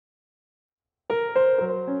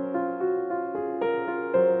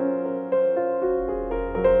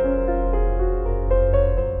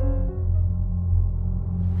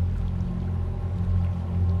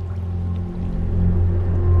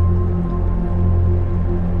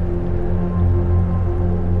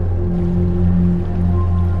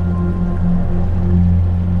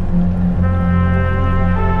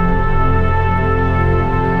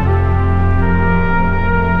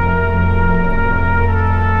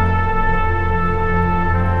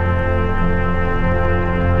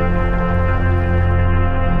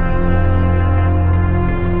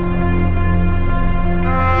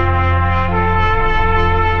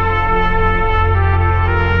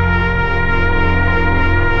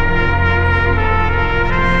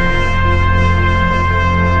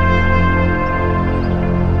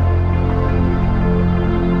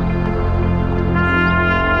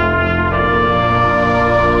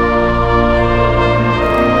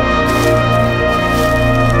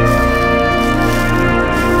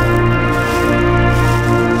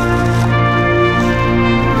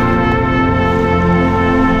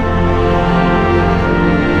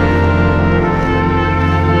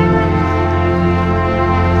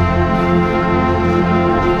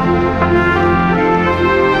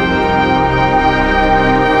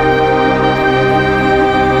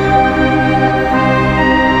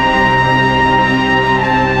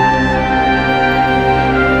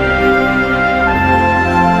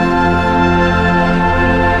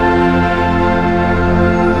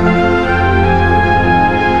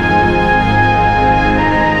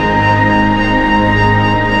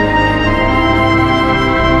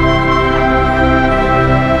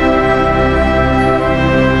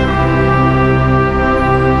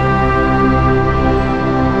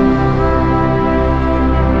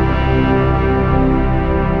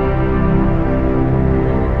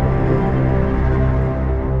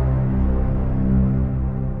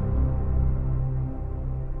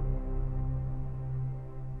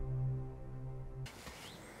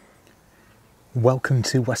Welcome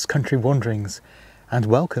to West Country Wanderings and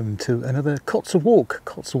welcome to another Cotswold walk,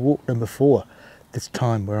 Cotswold walk number 4. This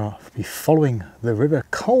time we'll be following the River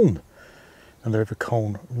Coln, and the River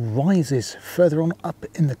Coln rises further on up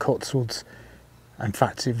in the Cotswolds. In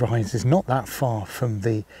fact, it rises not that far from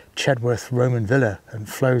the Chedworth Roman villa and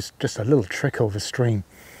flows just a little trickle of a stream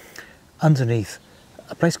underneath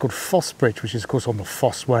a place called Fossbridge, which is of course on the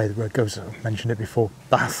Foss Way. The road goes, I mentioned it before,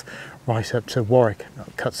 Bath right up to Warwick.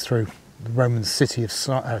 It cuts through the Roman city of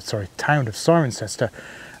town of Cirencester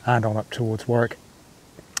and on up towards Warwick,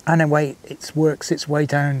 and anyway it works its way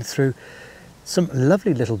down through some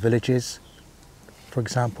lovely little villages, for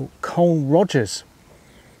example Colin Rogers.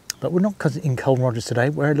 But we're not in Colin Rogers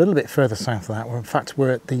today, we're a little bit further south of that.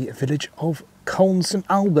 We're at the village of Coln St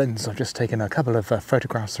Albans. I've just taken a couple of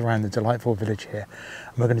photographs around the delightful village here,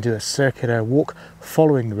 and we're going to do a circular walk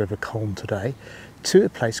following the River Coln today to a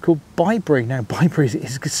place called Bibury. Now Bibury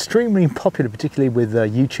is extremely popular, particularly with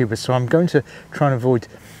YouTubers, so I'm going to try and avoid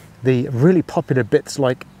the really popular bits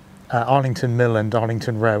like Arlington Mill and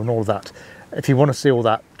Arlington Row and all of that. If you want to see all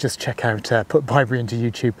that, just check out, put Bibury into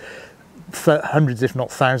YouTube. Hundreds if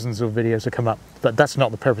not thousands of videos will come up, but that's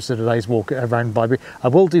not the purpose of today's walk around Bibury. I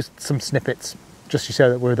will do some snippets just to show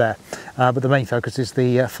that we're there, but the main focus is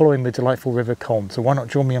the following the delightful River Coln. So why not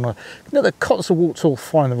join me on another Cotswold walk tour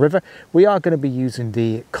following the river. We are going to be using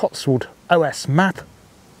the Cotswold OS map.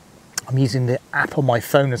 I'm using the app on my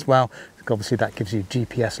phone as well. Obviously that gives you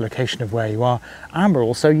GPS location of where you are, and we're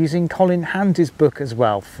also using Colin Handy's book as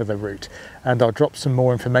well for the route, and I'll drop some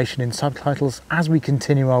more information in subtitles as we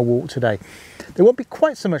continue our walk today. There won't be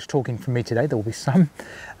quite so much talking from me today, there will be some,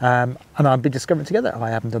 and I'll be discovering together.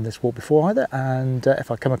 I haven't done this walk before either, and if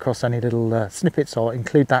I come across any little snippets I'll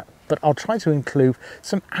include that, but I'll try to include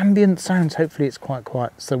some ambient sounds. Hopefully it's quite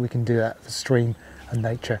quiet so we can do that, the stream and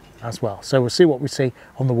nature as well. So we'll see what we see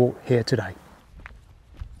on the walk here today.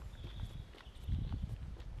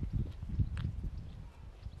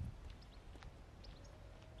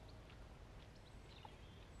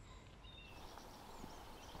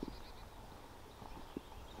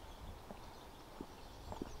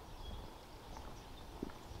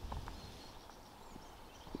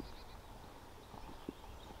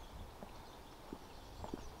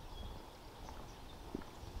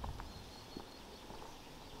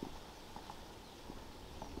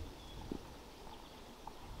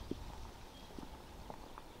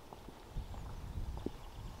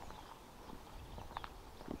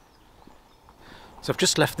 So I've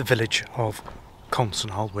just left the village of Coln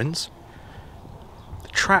St Albans. The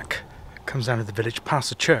track comes down to the village past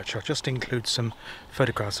the church. I'll just include some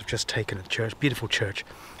photographs I've just taken of the church, beautiful church.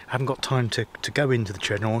 I haven't got time to go into the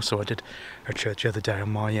church, and also I did a church the other day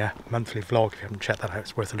on my monthly vlog. If you haven't checked that out,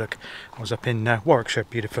 it's worth a look. I was up in Warwickshire,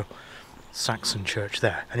 beautiful Saxon church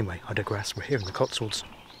there. Anyway, I digress. We're here in the Cotswolds.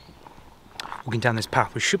 Walking down this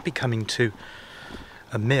path, we should be coming to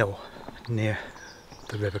a mill near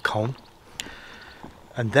the River Coln.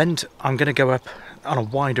 And then I'm going to go up on a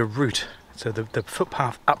wider route, so the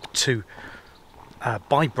footpath up to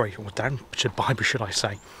Bibury, or down to Bibury should I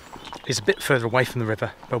say, is a bit further away from the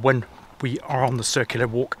river, but when we are on the circular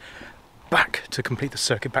walk back to complete the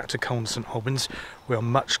circuit back to Coln St Albans, we are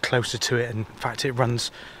much closer to it. In fact,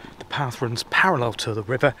 the path runs parallel to the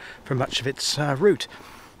river for much of its route.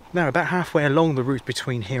 Now, about halfway along the route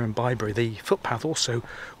between here and Bibury, the footpath also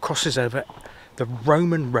crosses over the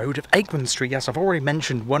Roman road of Aikman Street. Yes, I've already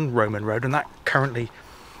mentioned one Roman road, and that currently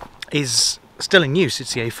is still in use.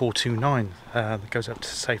 It's the A429 that goes up to,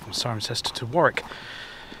 say, from Cirencester to Warwick.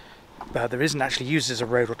 There isn't actually used as a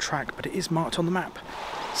road or track, but it is marked on the map.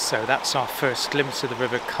 So that's our first glimpse of the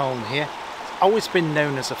River Coln here. It's always been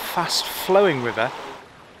known as a fast-flowing river.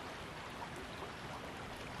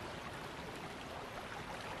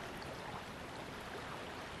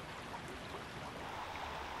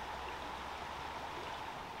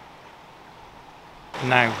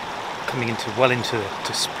 Now coming well into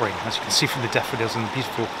spring, as you can see from the daffodils and the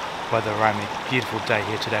beautiful weather around me. Beautiful day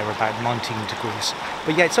here today, we're about 19 degrees.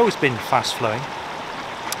 But yeah, it's always been fast flowing.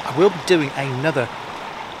 I will be doing another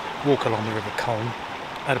walk along the River Coln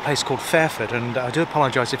at a place called Fairford, and I do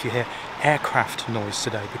apologise if you hear aircraft noise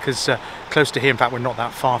today, because close to here, in fact we're not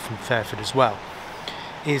that far from Fairford as well,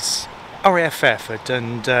 is RAF Fairford,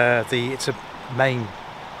 and it's a main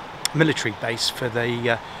military base for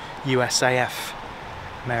the USAF,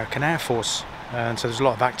 American Air Force, and so there's a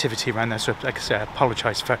lot of activity around there. So like I say, I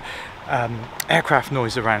apologise for aircraft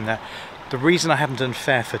noise around there. The reason I haven't done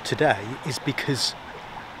Fairford today is because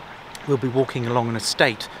we'll be walking along an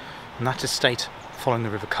estate, and that estate following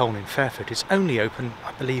the River Coln in Fairford is only open,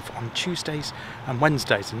 I believe, on Tuesdays and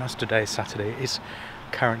Wednesdays, and as today is Saturday, it is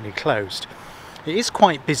currently closed. It is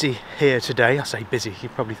quite busy here today. I say busy, you're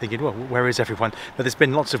probably thinking, well, where is everyone? But there's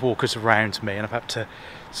been lots of walkers around me and I've had to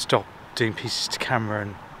stop doing pieces to camera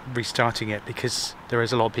and restarting it because there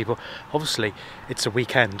is a lot of people. Obviously, it's a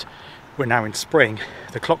weekend. We're now in spring.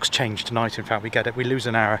 The clock's changed tonight, in fact, we lose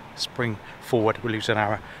an hour. Spring forward, we lose an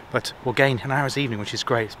hour. But we'll gain an hour's evening, which is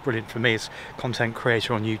great. It's brilliant for me as content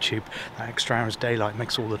creator on YouTube. That extra hour's daylight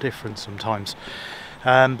makes all the difference sometimes.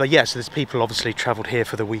 But yeah, so there's people obviously travelled here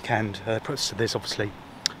for the weekend. So there's obviously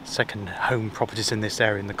second home properties in this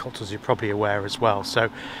area in the Cotswolds, you're probably aware as well. So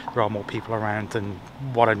there are more people around than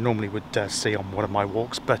what I normally would see on one of my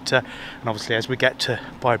walks. But and obviously as we get to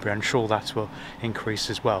Bibury, I'm sure that will increase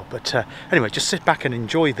as well. But anyway, just sit back and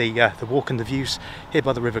enjoy the walk and the views here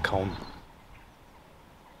by the River Coln.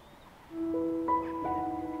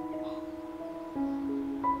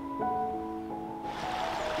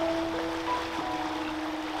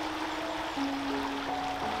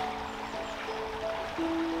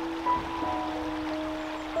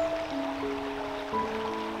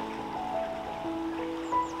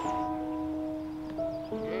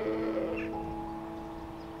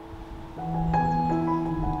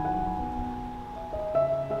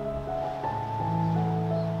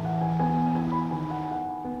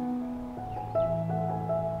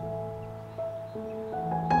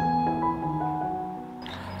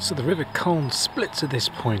 So the River Coln splits at this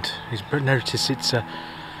point. You notice it's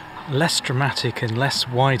less dramatic and less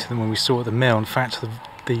wide than when we saw at the mill. In fact,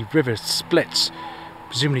 the river splits,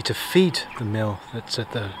 presumably to feed the mill that's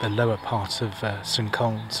at the lower part of St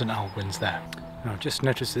Albans there. Now I've just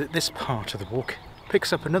noticed that this part of the walk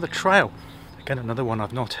picks up another trail. Again, another one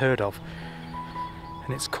I've not heard of.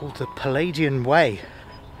 And it's called the Palladian Way.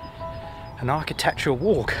 An architectural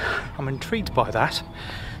walk. I'm intrigued by that.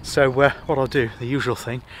 So what I'll do, the usual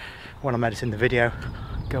thing, when I'm editing the video,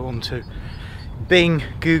 go on to Bing,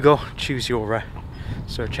 Google, choose your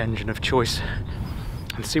search engine of choice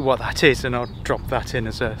and see what that is, and I'll drop that in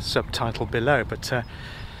as a subtitle below. But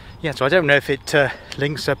yeah, so I don't know if it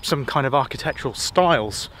links up some kind of architectural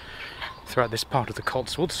styles throughout this part of the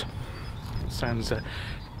Cotswolds. Sounds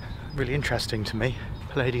really interesting to me,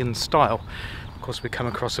 Palladian style. Of course, we come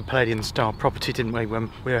across a Palladian style property, didn't we, when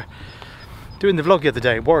we're doing the vlog the other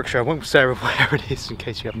day in Warwickshire. I won't say where it is in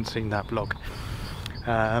case you haven't seen that vlog.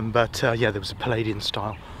 But yeah, there was a Palladian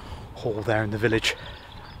style hall there in the village,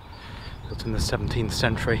 built in the 17th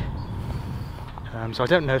century. So I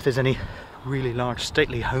don't know if there's any really large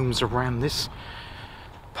stately homes around this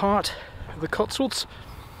part of the Cotswolds.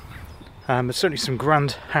 There's certainly some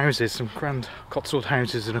grand houses, some grand Cotswold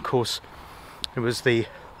houses, and of course it was the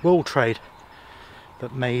wool trade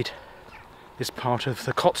that made this part of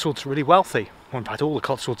the Cotswolds really wealthy. Well, in fact, all the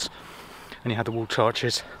Cotswolds. And you had the wool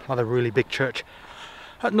churches, another really big church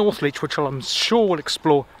at Northleach, which I'm sure we'll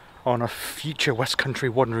explore on a future West Country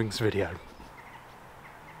Wanderings video.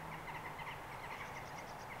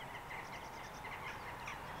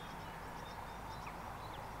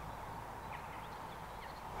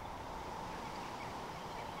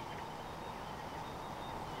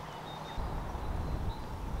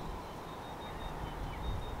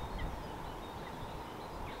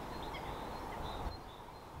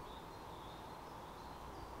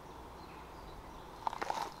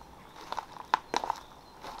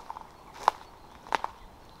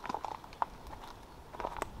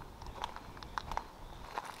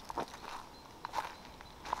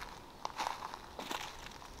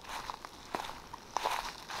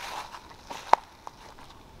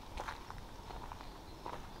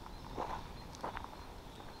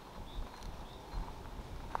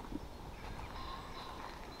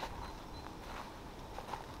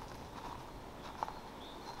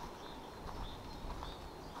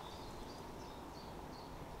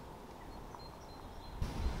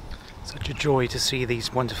 Such a joy to see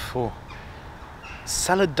these wonderful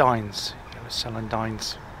celandines, yellow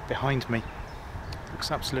celandines behind me.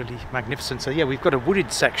 Looks absolutely magnificent. So yeah, we've got a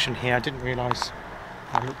wooded section here. I didn't realise,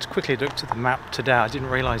 I quickly looked at the map today, I didn't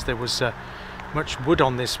realise there was much wood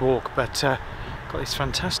on this walk, but got these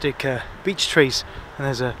fantastic beech trees, and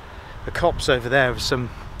there's a copse over there with some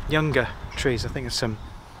younger trees. I think there's some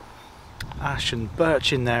ash and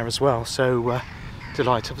birch in there as well, so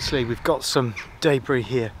delight. Obviously we've got some debris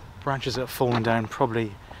here, branches that have fallen down,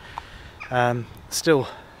 probably still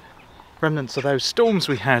remnants of those storms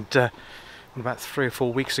we had about 3 or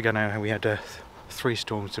 4 weeks ago now. We had 3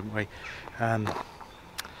 storms, didn't we?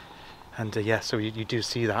 And yeah, so you do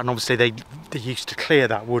see that, and obviously they used to clear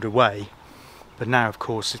that wood away, but now of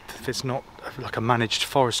course if it's not like a managed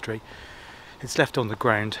forestry, it's left on the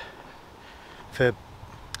ground for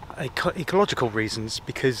ecological reasons,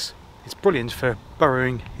 because it's brilliant for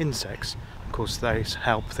burrowing insects. Of course, those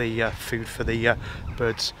help the food for the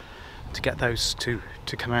birds to get those to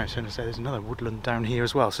come out. And so there's another woodland down here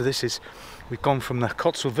as well. So we've gone from the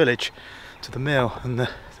Cotswold village to the mill and the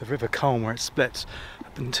River Coln where it splits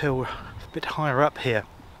up until a bit higher up here.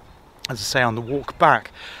 As I say, on the walk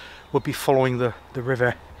back we'll be following the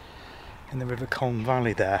river in the River Coln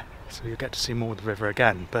valley there, so you'll get to see more of the river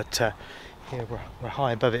again. But here we're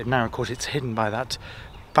high above it now. Of course, it's hidden by that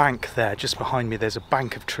bank there just behind me. There's a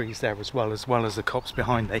bank of trees there as well as the copse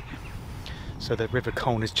behind me. So the River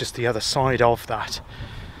Coln is just the other side of that.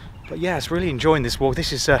 But yeah, it's really enjoying this walk.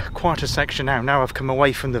 This is quite a section now. Now I've come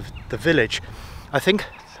away from the village. I think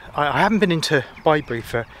I haven't been into Bibury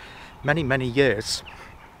for many years.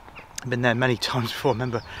 I've been there many times before. I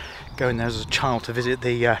remember going there as a child to visit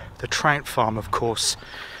the trout farm, of course.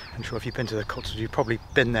 I'm sure if you've been to the Cotswolds, you've probably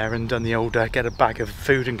been there and done the old get a bag of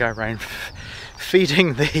food and go around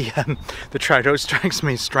feeding the trout. It always strikes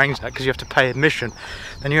me strange that, because you have to pay admission,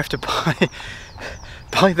 then you have to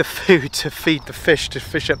buy the food to feed the fish, to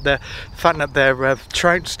fatten up their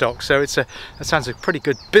trout stock. So that sounds a pretty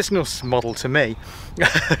good business model to me.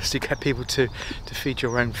 So you get people to feed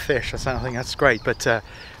your own fish. I think that's great. But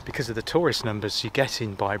because of the tourist numbers you get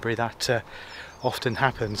in Bibury, that often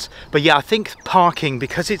happens. But yeah, I think parking,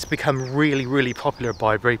 because it's become really popular at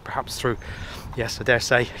Bibury, perhaps through, yes, I dare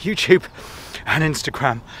say, YouTube and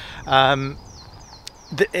Instagram,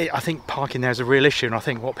 I think parking there is a real issue, and I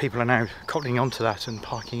think what people are now cottoning onto that and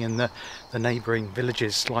parking in the neighbouring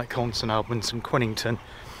villages like Colin, Albans and Quinnington,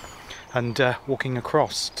 and walking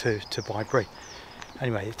across to Bibury.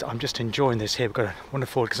 Anyway, I'm just enjoying this here. We've got a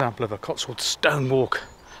wonderful example of a Cotswold stone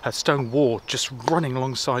wall just running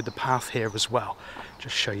alongside the path here as well.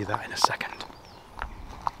 Just show you that in a second.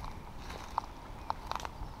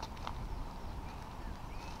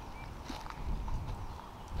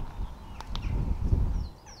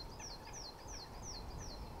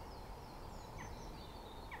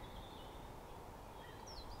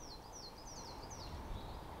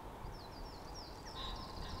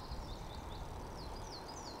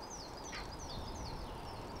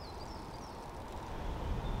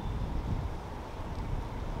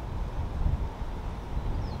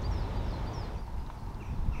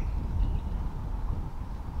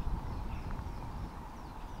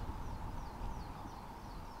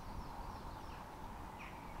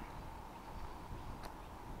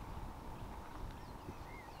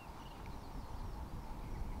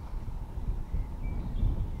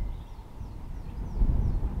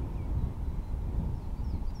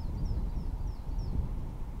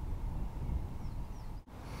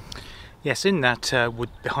 Yes, in that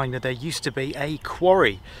wood behind me there used to be a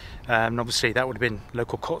quarry, and obviously that would have been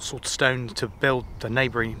local Cotswold stone to build the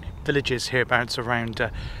neighbouring villages hereabouts around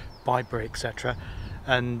Bibury, etc.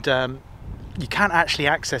 And you can't actually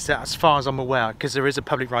access it as far as I'm aware, because there is a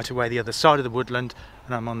public right of way the other side of the woodland,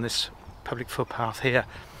 and I'm on this public footpath here.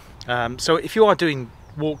 So if you are doing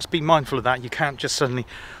walks, be mindful of that. You can't just suddenly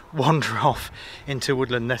wander off into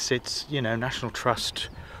woodland unless it's, you know, National Trust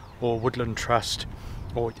or Woodland Trust,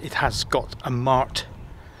 or it has got a marked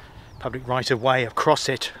public right of way across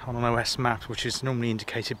it on an OS map, which is normally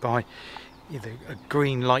indicated by either a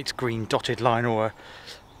light green dotted line or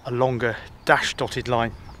a longer dash dotted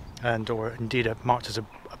line, or indeed marked as a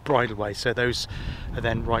bridleway. So those are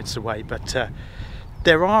then rights of way. But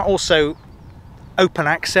there are also open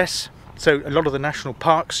access, so a lot of the national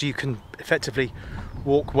parks you can effectively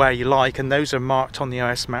walk where you like, and those are marked on the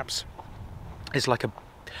OS maps. It's like a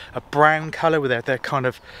brown colour, where they're kind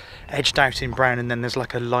of edged out in brown, and then there's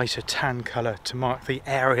like a lighter tan colour to mark the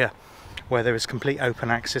area where there is complete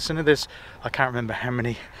open access. And there's, I can't remember how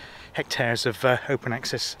many hectares of open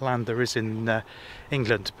access land there is in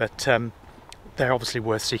England, but they're obviously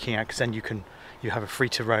worth seeking out, because then you have a free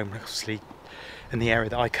to roam. Obviously in the area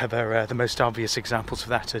that I cover, the most obvious examples of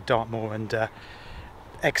that are Dartmoor and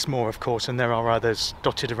Exmoor, of course, and there are others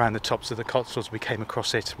dotted around the tops of the Cotswolds. We came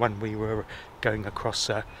across it when we were going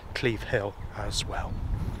across Cleve Hill as well.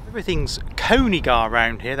 Everything's Coneygar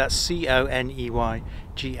around here. That's C-O-N-E-Y-G-A-R.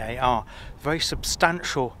 Very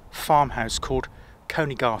substantial farmhouse called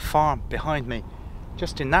Coneygar Farm behind me.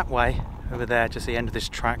 Just in that way, over there, just the end of this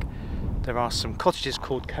track, there are some cottages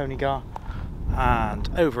called Coneygar, and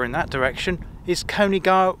over in that direction is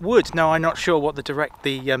Coneygar Wood. Now, I'm not sure what the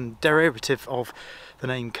derivative of the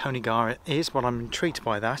name Coneygar is, but I'm intrigued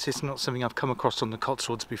by that. It's not something I've come across on the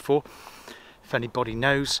Cotswolds before. If anybody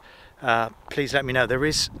knows, please let me know.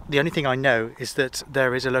 The only thing I know is that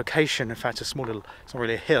there is a location, in fact a small little, it's not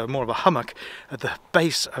really a hill, more of a hummock at the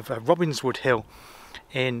base of a Robinswood Hill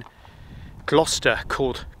in Gloucester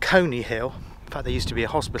called Coney Hill. In fact, there used to be a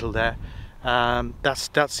hospital there,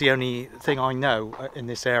 That's the only thing I know in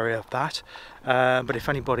this area of that. But if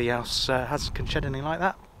anybody else can shed anything like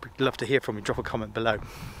that, we'd love to hear from you. Drop a comment below.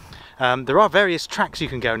 There are various tracks you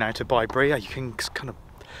can go now to Bibury. You can kind of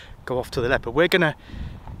go off to the left, but we're going to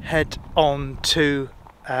head on to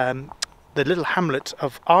the little hamlet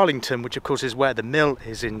of Arlington, which of course is where the mill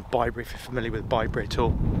is in Bibury, if you're familiar with Bibury at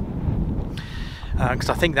all. Because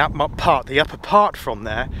I think that part, the upper part from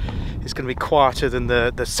there, is going to be quieter than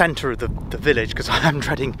the centre of the village, because I am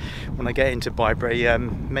dreading when I get into Bibury,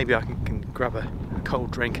 maybe I can grab a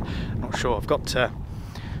cold drink. I'm not sure. I've got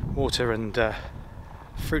water and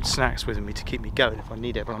fruit snacks with me to keep me going if I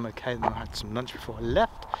need it, but I'm okay. I had some lunch before I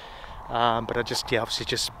left. But I just, obviously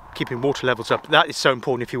just keeping water levels up. That is so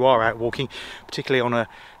important if you are out walking, particularly on a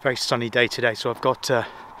very sunny day today. So I've got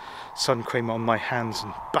sun cream on my hands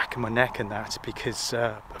and back of my neck and that, because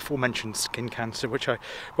aforementioned skin cancer, which I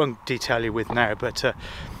won't detail you with now, but I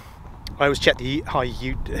always check the high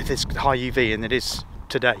UV, and it is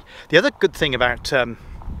today. The other good thing about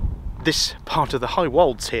this part of the high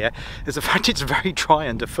wolds here is the fact it's very dry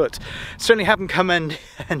underfoot. Certainly haven't come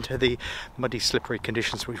into the muddy, slippery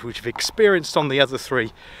conditions which we've experienced on the other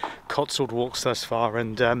 3 Cotswold walks thus far,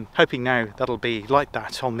 and hoping now that'll be like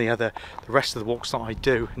that on the rest of the walks that I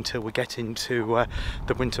do until we get into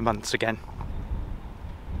the winter months again.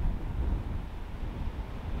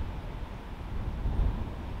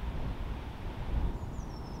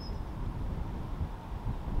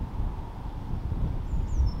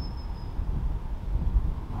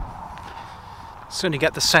 Certainly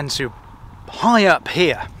get the sense you're high up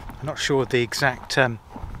here. I'm not sure the exact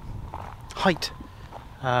height,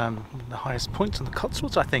 the highest point on the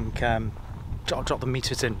Cotswolds. I think I'll drop the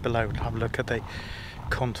meters in below and have a look at the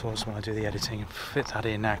contours when I do the editing and fit that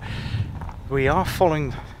in now. We are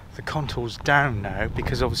following the contours down now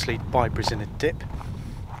because obviously Bibury's in a dip.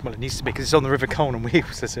 Well, it needs to be because it's on the River Coln, and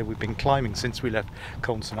as I said, we've been climbing since we left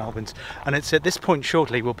Colin St Albans, and it's at this point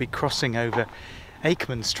shortly we'll be crossing over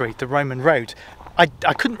Aikman Street, the Roman road.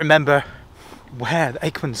 I couldn't remember where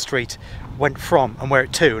Aikman Street went from and where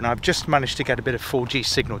it to, and I've just managed to get a bit of 4G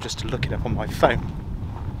signal just to look it up on my phone.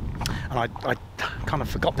 And I kind of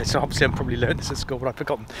forgot this. Obviously, I've probably learned this at school, but I've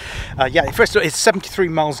forgotten. Yeah, first of all, it's 73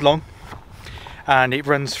 miles long, and it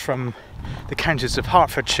runs from the counties of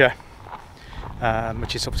Hertfordshire,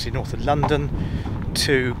 which is obviously north of London,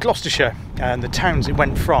 to Gloucestershire, and the towns it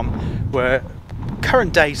went from were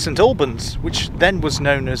current day St Albans, which then was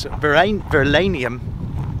known as Verlanium.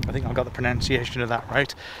 I think I got the pronunciation of that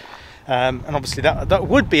right. And obviously that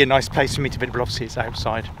would be a nice place for me to visit, but obviously it's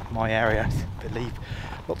outside my area. I believe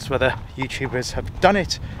lots of other YouTubers have done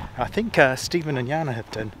it. I think Stephen and Yana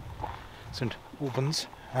have done St Albans.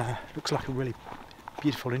 Looks like a really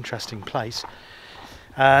beautiful, interesting place.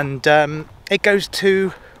 And it goes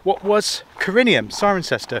to what was Corinium,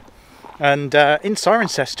 Cirencester. And in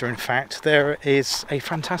Cirencester, in fact, there is a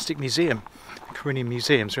fantastic museum, the Corinium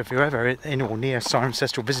Museum. So if you're ever in or near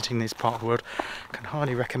Cirencester or visiting this part of the world, I can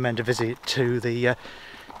highly recommend a visit to the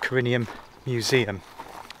Corinium Museum.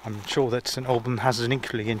 I'm sure that St Albans has an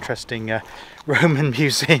equally interesting Roman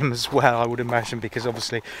museum as well, I would imagine, because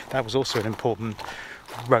obviously that was also an important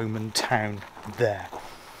Roman town there.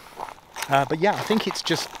 But yeah, I think it's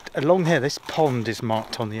just along here, this pond is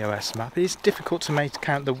marked on the OS map. It is difficult to make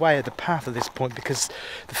out the way of the path at this point because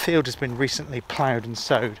the field has been recently ploughed and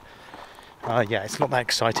sowed. Yeah, it's not that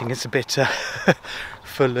exciting. It's a bit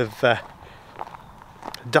full of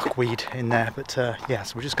duckweed in there, but yeah,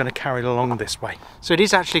 so we're just going to carry it along this way. So it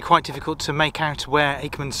is actually quite difficult to make out where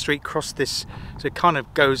Aikman Street crossed this, so it kind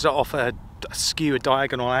of goes off a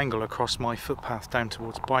diagonal angle across my footpath down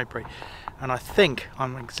towards Bibury. And I think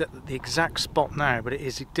I'm at the exact spot now, but it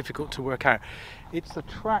is difficult to work out. It's the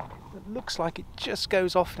track that looks like it just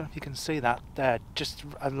goes off, I don't know if you can see that there, just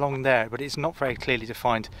along there, but it's not very clearly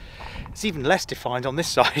defined. It's even less defined on this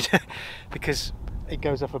side because it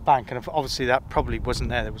goes off a bank, and obviously that probably wasn't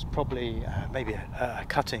there. There was probably maybe a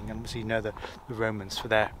cutting, and obviously you know the Romans for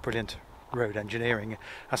their brilliant road engineering.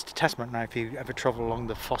 That's the testament now if you ever travel along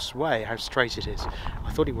the Foss Way, how straight it is.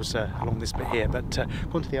 I thought it was along this bit here, but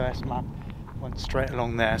according to the OS map, went straight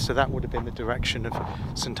along there, so that would have been the direction of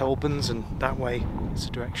St Albans, and that way it's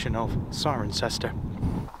the direction of Cirencester.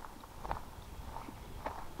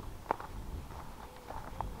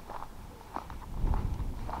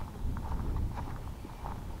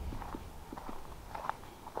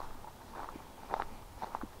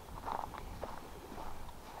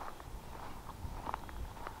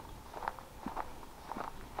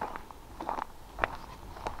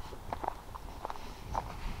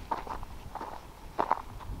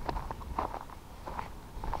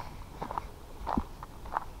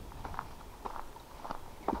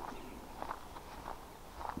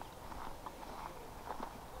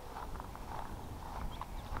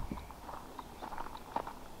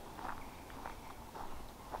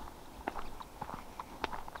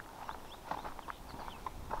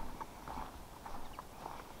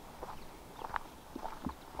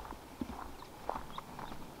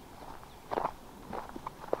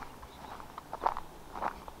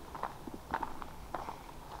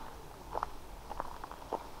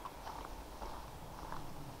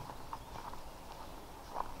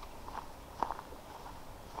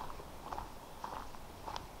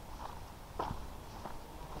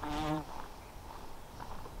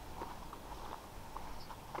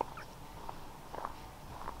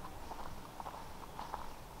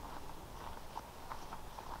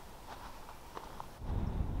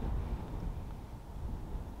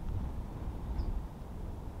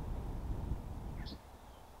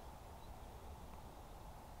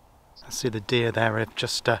 I see the deer there have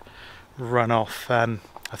just run off.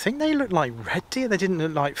 I think they look like red deer, they didn't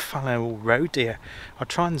look like fallow or roe deer. I'll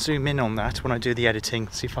try and zoom in on that when I do the editing,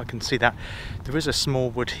 see if I can see that. There is a small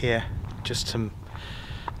wood here, just to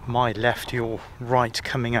my left, your right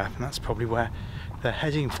coming up, and that's probably where they're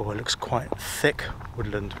heading for. It looks quite thick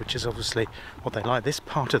woodland, which is obviously what they like. This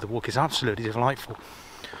part of the walk is absolutely delightful.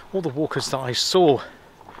 All the walkers that I saw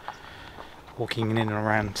walking in and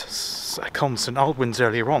around Colin St Aldwyn's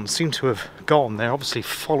earlier on seem to have gone. They're obviously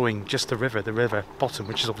following just the river bottom,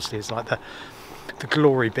 which is obviously is like the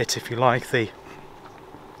glory bit, if you like, the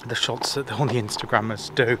shots that all the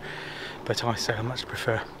Instagrammers do. But I say I much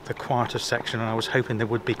prefer the quieter section, and I was hoping there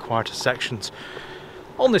would be quieter sections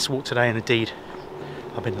on this walk today, and indeed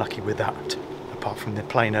I've been lucky with that, apart from the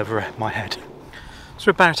plane over my head.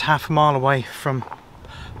 So we're about half a mile away from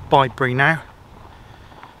Bibury now,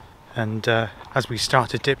 and as we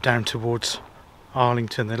start to dip down towards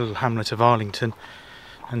Arlington, the little hamlet of Arlington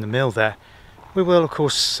and the mill there, we will of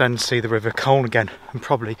course then see the River Coln again, and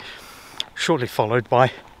probably shortly followed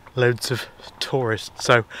by loads of tourists.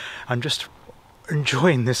 So I'm just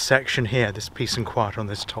enjoying this section here, this peace and quiet on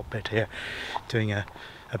this top bit here, doing a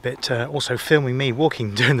bit, also filming me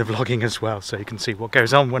walking, doing the vlogging as well, so you can see what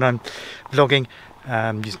goes on when I'm vlogging,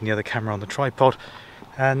 using the other camera on the tripod.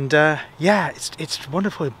 And yeah, it's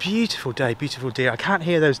wonderful, a beautiful day, beautiful deer. I can't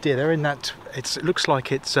hear those deer, they're in that, it looks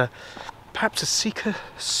like it's perhaps a cedar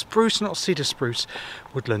spruce, not cedar spruce,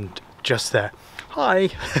 woodland just there. Hi!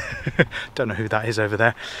 Don't know who that is over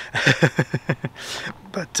there.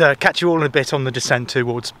 But catch you all in a bit on the descent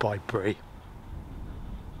towards Bibury.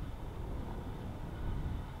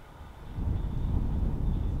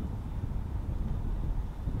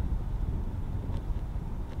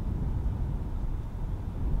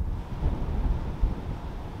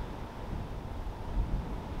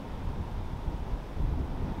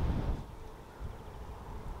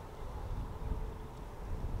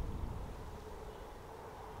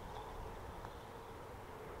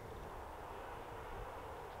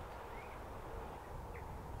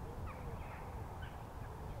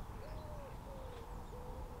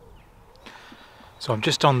 So I'm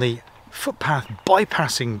just on the footpath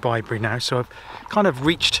bypassing Bibury now, so I've kind of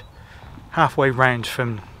reached halfway round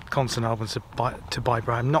from Colin St Albans to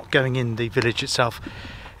Bibury. I'm not going in the village itself.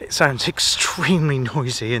 It sounds extremely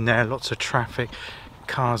noisy in there, lots of traffic,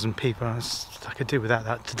 cars and people. I could do without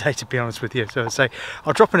that today, to be honest with you. So I say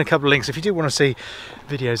I'll drop in a couple of links. If you do want to see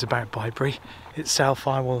videos about Bibury itself,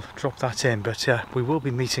 I will drop that in. But we will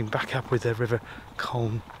be meeting back up with the River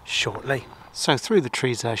Coln shortly. So through the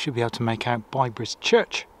trees there, I should be able to make out Bibury's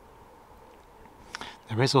church.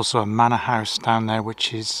 There is also a manor house down there,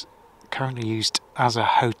 which is currently used as a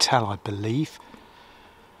hotel, I believe.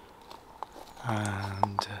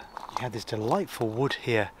 And you have this delightful wood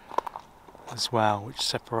here as well, which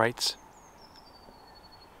separates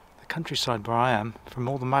the countryside where I am from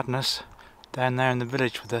all the madness down there in the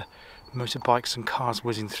village, with the motorbikes and cars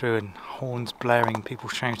whizzing through and horns blaring and people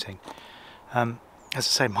shouting. As I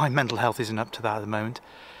say, my mental health isn't up to that at the moment,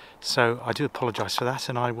 so I do apologise for that,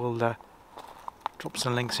 and I will drop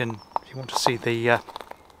some links in if you want to see the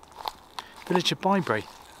village of Bibury.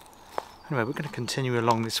 Anyway, we're going to continue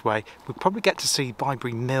along this way. We'll probably get to see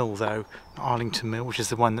Bibury Mill though, Arlington Mill, which is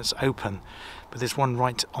the one that's open, but there's one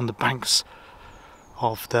right on the banks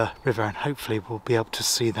of the river, and hopefully we'll be able to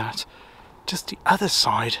see that just the other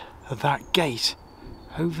side of that gate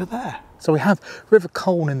over there. So we have River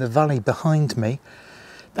Coln in the valley behind me,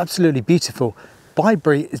 absolutely beautiful.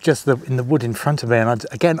 Bibury is just in the wood in front of me, and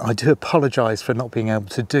again I do apologise for not being able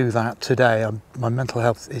to do that today. My mental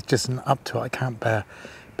health is just not up to it. I can't bear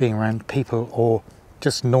being around people or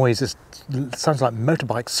just noise. It sounds like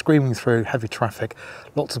motorbikes screaming through heavy traffic,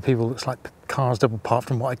 lots of people, looks like cars double parked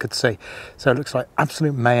from what I could see. So it looks like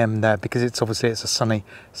absolute mayhem there, because it's obviously a sunny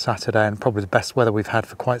Saturday and probably the best weather we've had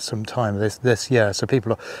for quite some time this year. So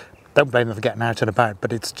people don't blame them for getting out and about,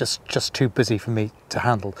 but it's just too busy for me to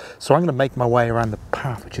handle. So I'm going to make my way around the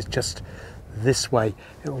path, which is just this way.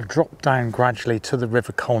 It will drop down gradually to the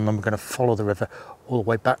River Coln, and we're going to follow the river all the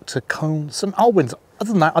way back to Colin St Albans.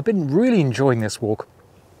 Other than that, I've been really enjoying this walk.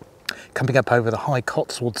 Coming up over the high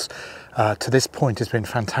Cotswolds to this point has been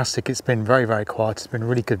fantastic. It's been very, very quiet. It's been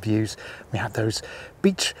really good views. We had those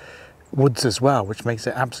beach woods as well, which makes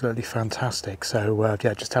it absolutely fantastic. So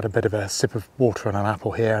yeah, just had a bit of a sip of water and an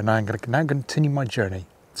apple here, and I'm going to now continue my journey.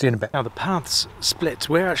 See you in a bit. Now the paths split.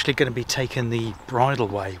 We're actually going to be taking the bridle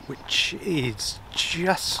way, which is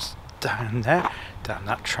just down there, down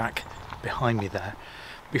that track behind me there.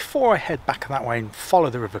 Before I head back that way and follow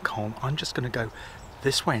the River Coln, I'm just going to go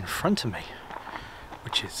this way in front of me,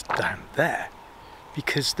 which is down there.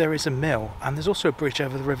 because there is a mill and there's also a bridge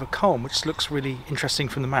over the River Coln, which looks really interesting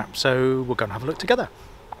from the map. So we'll go and have a look together.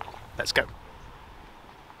 Let's go.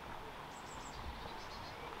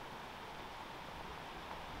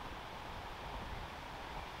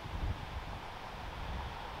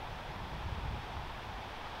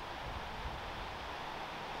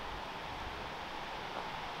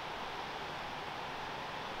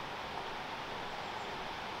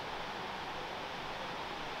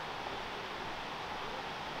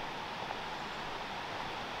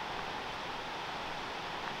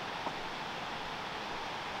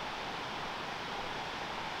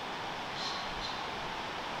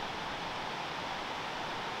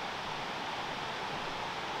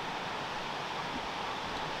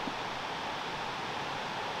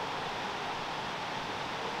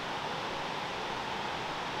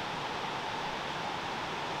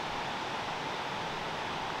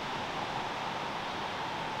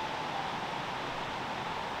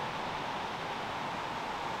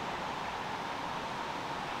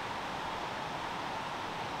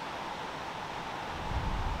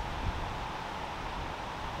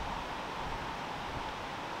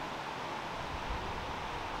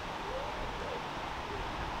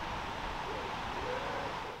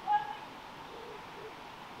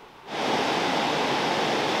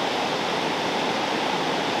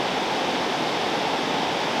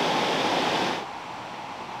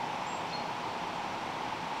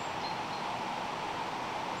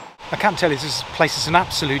 I can't tell you, this place is an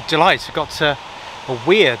absolute delight. I've got a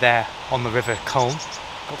weir there on the River Coln.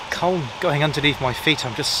 Got the Coln going underneath my feet.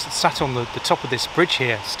 I'm just sat on the top of this bridge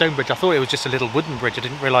here, stone bridge. I thought it was just a little wooden bridge. I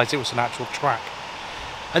didn't realise it was an actual track.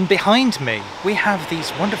 And behind me, we have these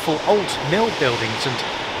wonderful old mill buildings,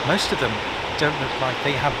 and most of them don't look like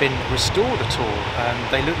they have been restored at all.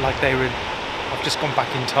 They look like they were, I've just gone back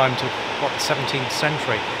in time to, what, the 17th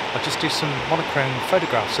century. I'll just do some monochrome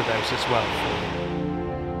photographs of those as well.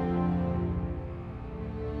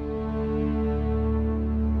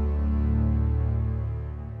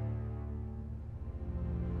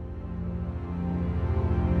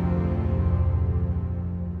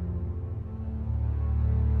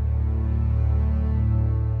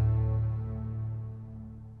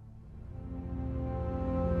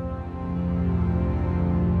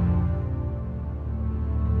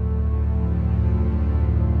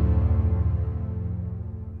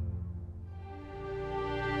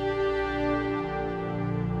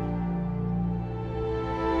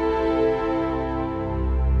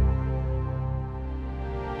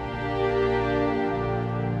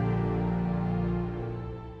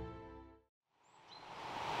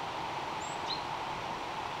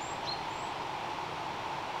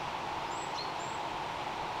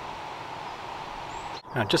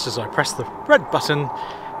 Now, just as I press the red button,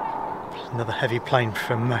 another heavy plane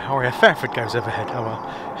from RAF Fairford goes overhead. Oh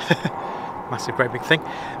well, massive, great big thing.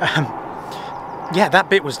 Yeah, that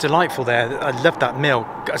bit was delightful there. I loved that mill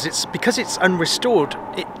because it's unrestored.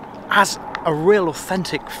 It has a real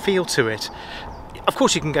authentic feel to it. Of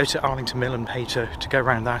course, you can go to Arlington Mill and pay to go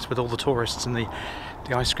around that with all the tourists and the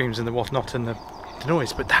ice creams and the whatnot and the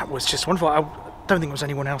noise. But that was just wonderful. I don't think there was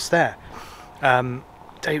anyone else there.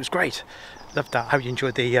 It was great. Loved that. Hope you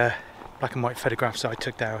enjoyed the black and white photographs that I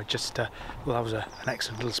took there. I just, well, that was an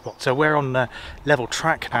excellent little spot. So we're on level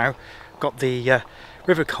track now. Got the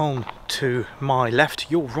River Coln to my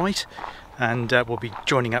left, your right, and we'll be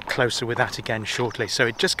joining up closer with that again shortly. So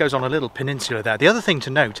it just goes on a little peninsula there. The other thing to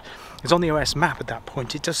note is on the OS map at that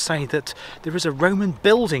point, it does say that there is a Roman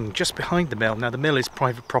building just behind the mill. Now, the mill is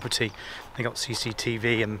private property. They got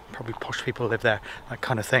CCTV and probably posh people live there, that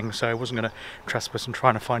kind of thing. So I wasn't going to trespass and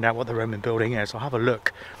trying to find out what the Roman building is. I'll have a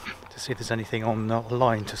look to see if there's anything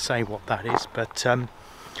online to say what that is. But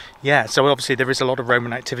yeah, so obviously there is a lot of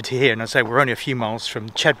Roman activity here. And I say we're only a few miles from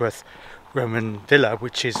Chedworth Roman Villa,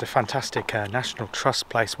 which is a fantastic National Trust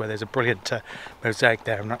place where there's a brilliant mosaic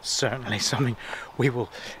there. And that's certainly something we will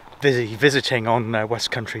be visiting on West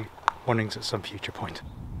Country Wanderings at some future point.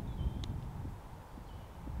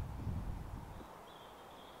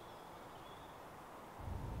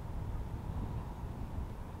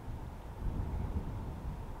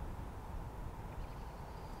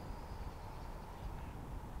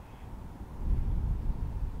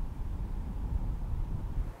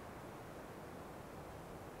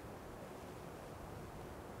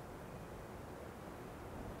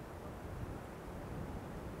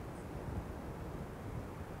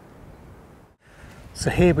 So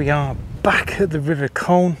here we are back at the River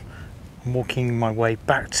Coln. I'm walking my way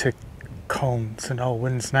back to Coln St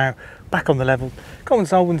Alwyn's now, back on the level. Coln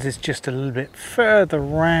St Alwyn's is just a little bit further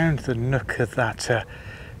round the nook of that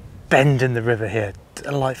bend in the river here.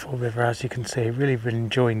 delightful river, as you can see. Really been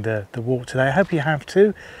enjoying the walk today. I hope you have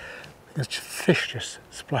too. There's fish just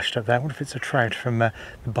splashed up there. I wonder if it's a trout from the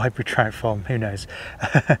Bibury trout farm, who knows.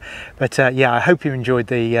 But yeah, I hope you enjoyed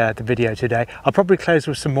the video today. I'll probably close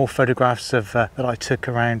with some more photographs of that I took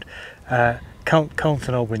around Colin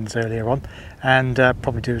Albans earlier on, and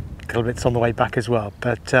probably do a couple bits on the way back as well.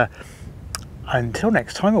 But until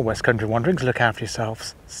next time on West Country Wanderings, look after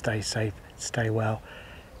yourselves, stay safe, stay well,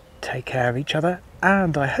 take care of each other,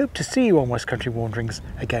 and I hope to see you on West Country Wanderings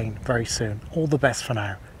again very soon. All the best for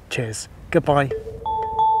now. Cheers. Goodbye.